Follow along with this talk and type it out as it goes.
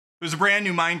There's a brand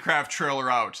new Minecraft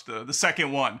trailer out, the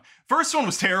second one. First one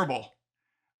was terrible.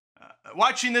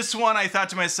 Watching this one, I thought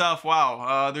to myself,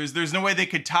 wow, there's no way they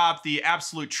could top the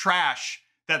absolute trash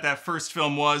that first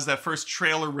film was, that first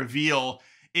trailer reveal.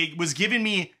 It was giving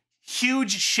me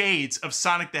huge shades of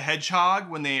Sonic the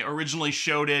Hedgehog when they originally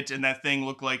showed it, and that thing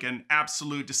looked like an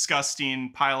absolute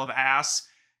disgusting pile of ass.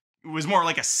 It was more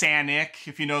like a Sonic,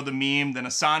 if you know the meme, than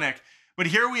a Sonic. But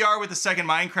here we are with the second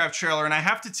Minecraft trailer, and I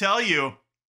have to tell you,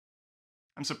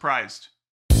 I'm surprised.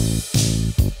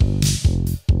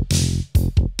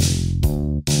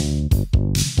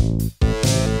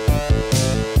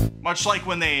 Much like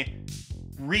when they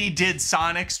redid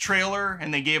Sonic's trailer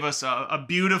and they gave us a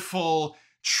beautiful,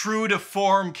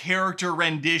 true-to-form character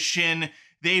rendition,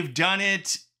 they've done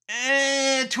it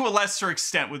to a lesser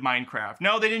extent with Minecraft.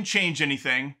 No, they didn't change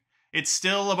anything. It's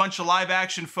still a bunch of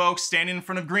live-action folks standing in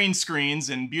front of green screens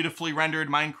in beautifully rendered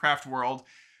Minecraft world.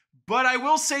 But I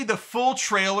will say the full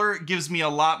trailer gives me a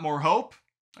lot more hope.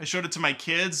 I showed it to my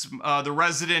kids. The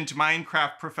resident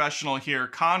Minecraft professional here,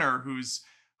 Connor, who's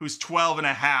 12 and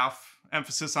a half,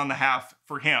 emphasis on the half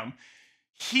for him,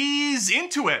 he's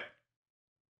into it.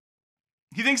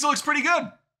 He thinks it looks pretty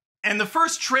good. And the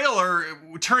first trailer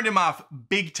turned him off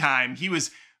big time. He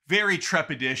was very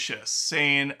trepidatious,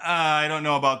 saying, I don't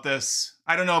know about this.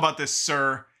 I don't know about this,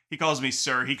 sir. He calls me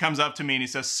sir. He comes up to me and he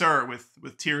says, sir,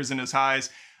 with tears in his eyes.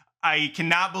 I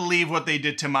cannot believe what they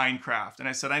did to Minecraft. And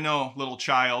I said, I know, little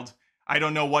child. I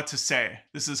don't know what to say.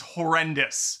 This is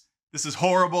horrendous. This is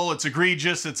horrible. It's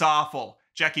egregious. It's awful.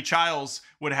 Jackie Childs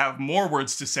would have more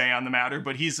words to say on the matter,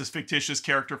 but he's this fictitious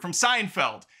character from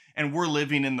Seinfeld, and we're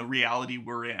living in the reality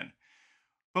we're in.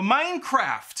 But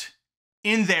Minecraft,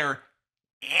 in their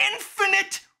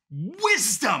infinite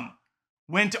wisdom,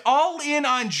 went all in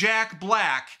on Jack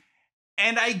Black,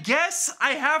 and I guess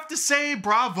I have to say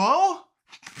bravo,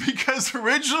 because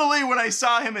originally when I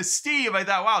saw him as Steve, I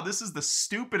thought, wow, this is the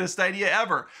stupidest idea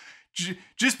ever.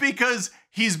 Just because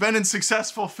he's been in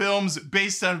successful films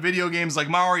based on video games like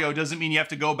Mario doesn't mean you have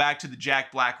to go back to the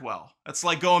Jack Black well. That's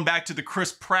like going back to the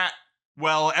Chris Pratt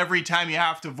well every time you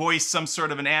have to voice some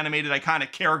sort of an animated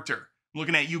iconic character. I'm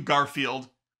looking at you, Garfield.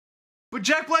 But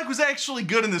Jack Black was actually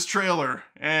good in this trailer,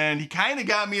 and he kind of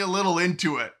got me a little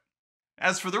into it.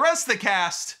 As for the rest of the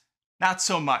cast, not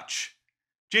so much.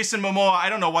 Jason Momoa, I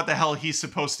don't know what the hell he's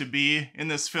supposed to be in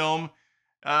this film.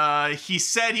 He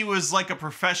said he was like a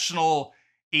professional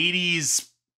 80s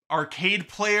arcade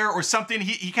player or something.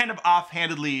 He kind of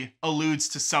offhandedly alludes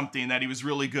to something that he was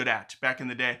really good at back in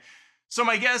the day. So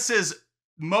my guess is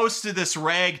most of this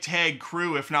ragtag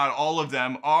crew, if not all of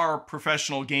them, are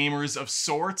professional gamers of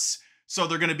sorts. So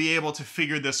they're going to be able to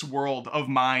figure this world of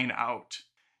mine out.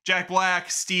 Jack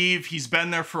Black, Steve, he's been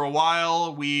there for a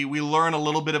while. We learn a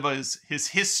little bit of his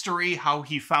history, how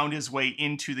he found his way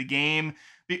into the game,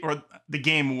 or the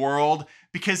game world,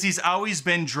 because he's always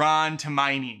been drawn to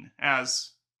mining,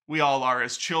 as we all are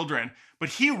as children. But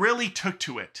he really took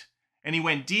to it, and he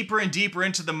went deeper and deeper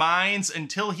into the mines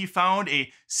until he found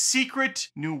a secret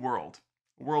new world.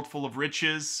 A world full of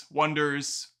riches,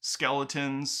 wonders,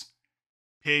 skeletons,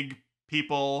 pig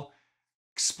people,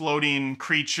 exploding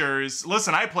creatures.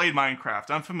 Listen, I played Minecraft.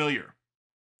 I'm familiar.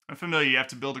 You have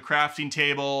to build a crafting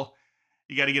table.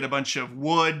 You got to get a bunch of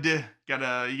wood. You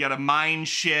gotta mine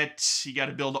shit. You got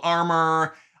to build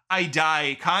armor. I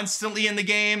die constantly in the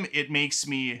game. It makes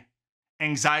me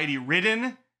anxiety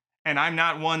ridden, and I'm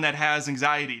not one that has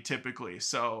anxiety typically.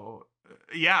 So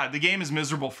yeah, the game is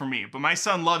miserable for me, but my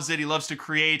son loves it. He loves to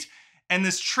create, and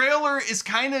this trailer is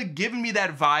kind of giving me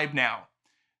that vibe now.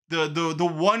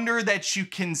 The wonder that you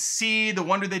can see, the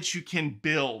wonder that you can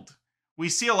build. We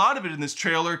see a lot of it in this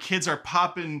trailer. Kids are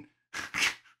popping...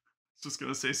 just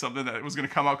gonna say something that was gonna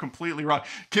come out completely wrong.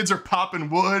 Kids are popping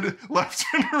wood left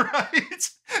and right.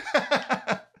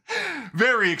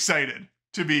 Very excited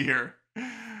to be here.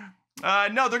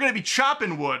 No, they're gonna be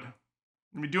chopping wood.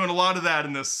 We're doing a lot of that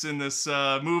in this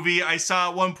movie. I saw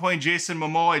at one point Jason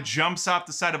Momoa jumps off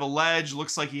the side of a ledge.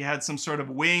 Looks like he had some sort of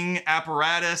wing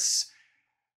apparatus.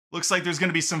 Looks like there's going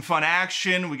to be some fun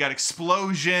action. We got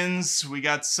explosions. We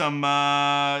got some,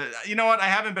 you know what? I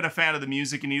haven't been a fan of the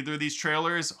music in either of these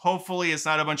trailers. Hopefully it's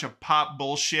not a bunch of pop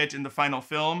bullshit in the final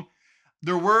film.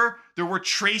 There were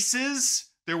traces,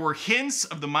 there were hints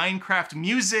of the Minecraft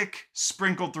music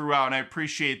sprinkled throughout, and I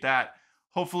appreciate that.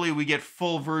 Hopefully we get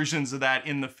full versions of that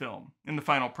in the film, in the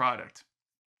final product.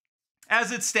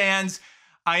 As it stands,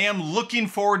 I am looking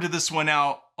forward to this one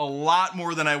out a lot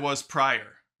more than I was prior.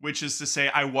 Which is to say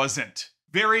I wasn't.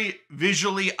 Very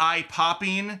visually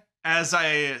eye-popping. As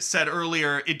I said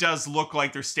earlier, it does look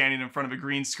like they're standing in front of a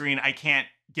green screen. I can't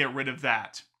get rid of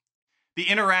that. the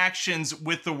interactions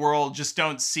with the world just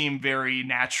don't seem very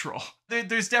natural.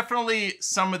 There's definitely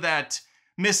some of that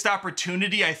missed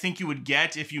opportunity I think you would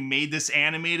get if you made this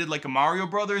animated like a Mario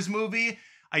Brothers movie.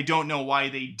 I don't know why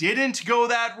they didn't go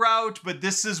that route, but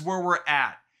this is where we're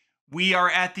at. We are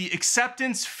at the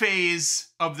acceptance phase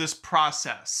of this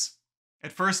process.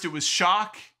 At first it was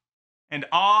shock and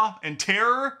awe and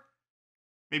terror,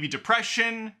 maybe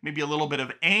depression, maybe a little bit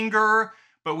of anger,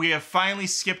 but we have finally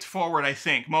skipped forward, I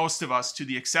think, most of us, to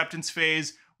the acceptance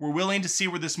phase. We're willing to see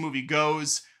where this movie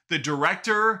goes. The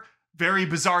director, very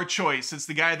bizarre choice. It's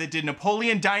the guy that did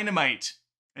Napoleon Dynamite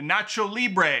and Nacho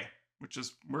Libre, which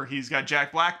is where he's got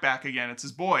Jack Black back again. It's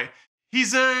his boy.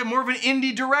 He's more of an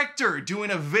indie director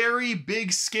doing a very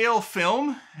big scale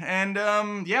film. And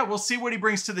yeah, we'll see what he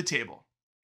brings to the table.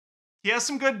 He has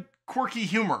some good quirky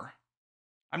humor.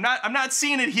 I'm not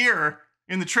seeing it here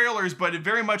in the trailers, but it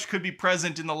very much could be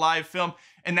present in the live film.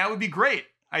 And that would be great.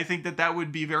 I think that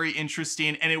would be very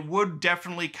interesting. And it would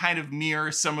definitely kind of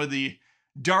mirror some of the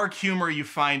dark humor you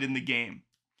find in the game.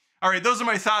 All right, those are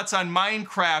my thoughts on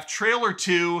Minecraft Trailer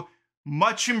 2.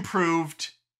 Much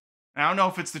improved. I don't know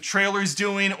if it's the trailer's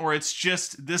doing or it's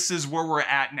just this is where we're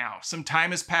at now. Some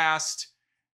time has passed,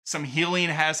 some healing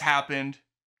has happened,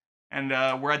 and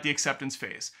we're at the acceptance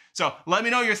phase. So let me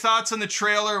know your thoughts on the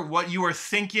trailer, what you are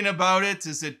thinking about it.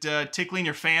 Is it tickling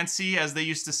your fancy, as they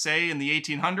used to say in the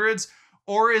 1800s?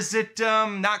 Or is it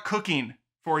not cooking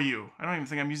for you? I don't even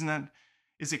think I'm using that.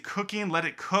 Is it cooking? Let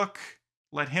it cook.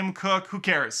 Let him cook. Who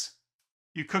cares?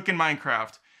 You cook in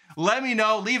Minecraft. Let me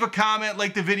know. Leave a comment,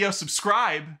 like the video,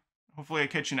 subscribe. Hopefully I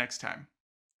catch you next time.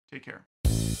 Take care.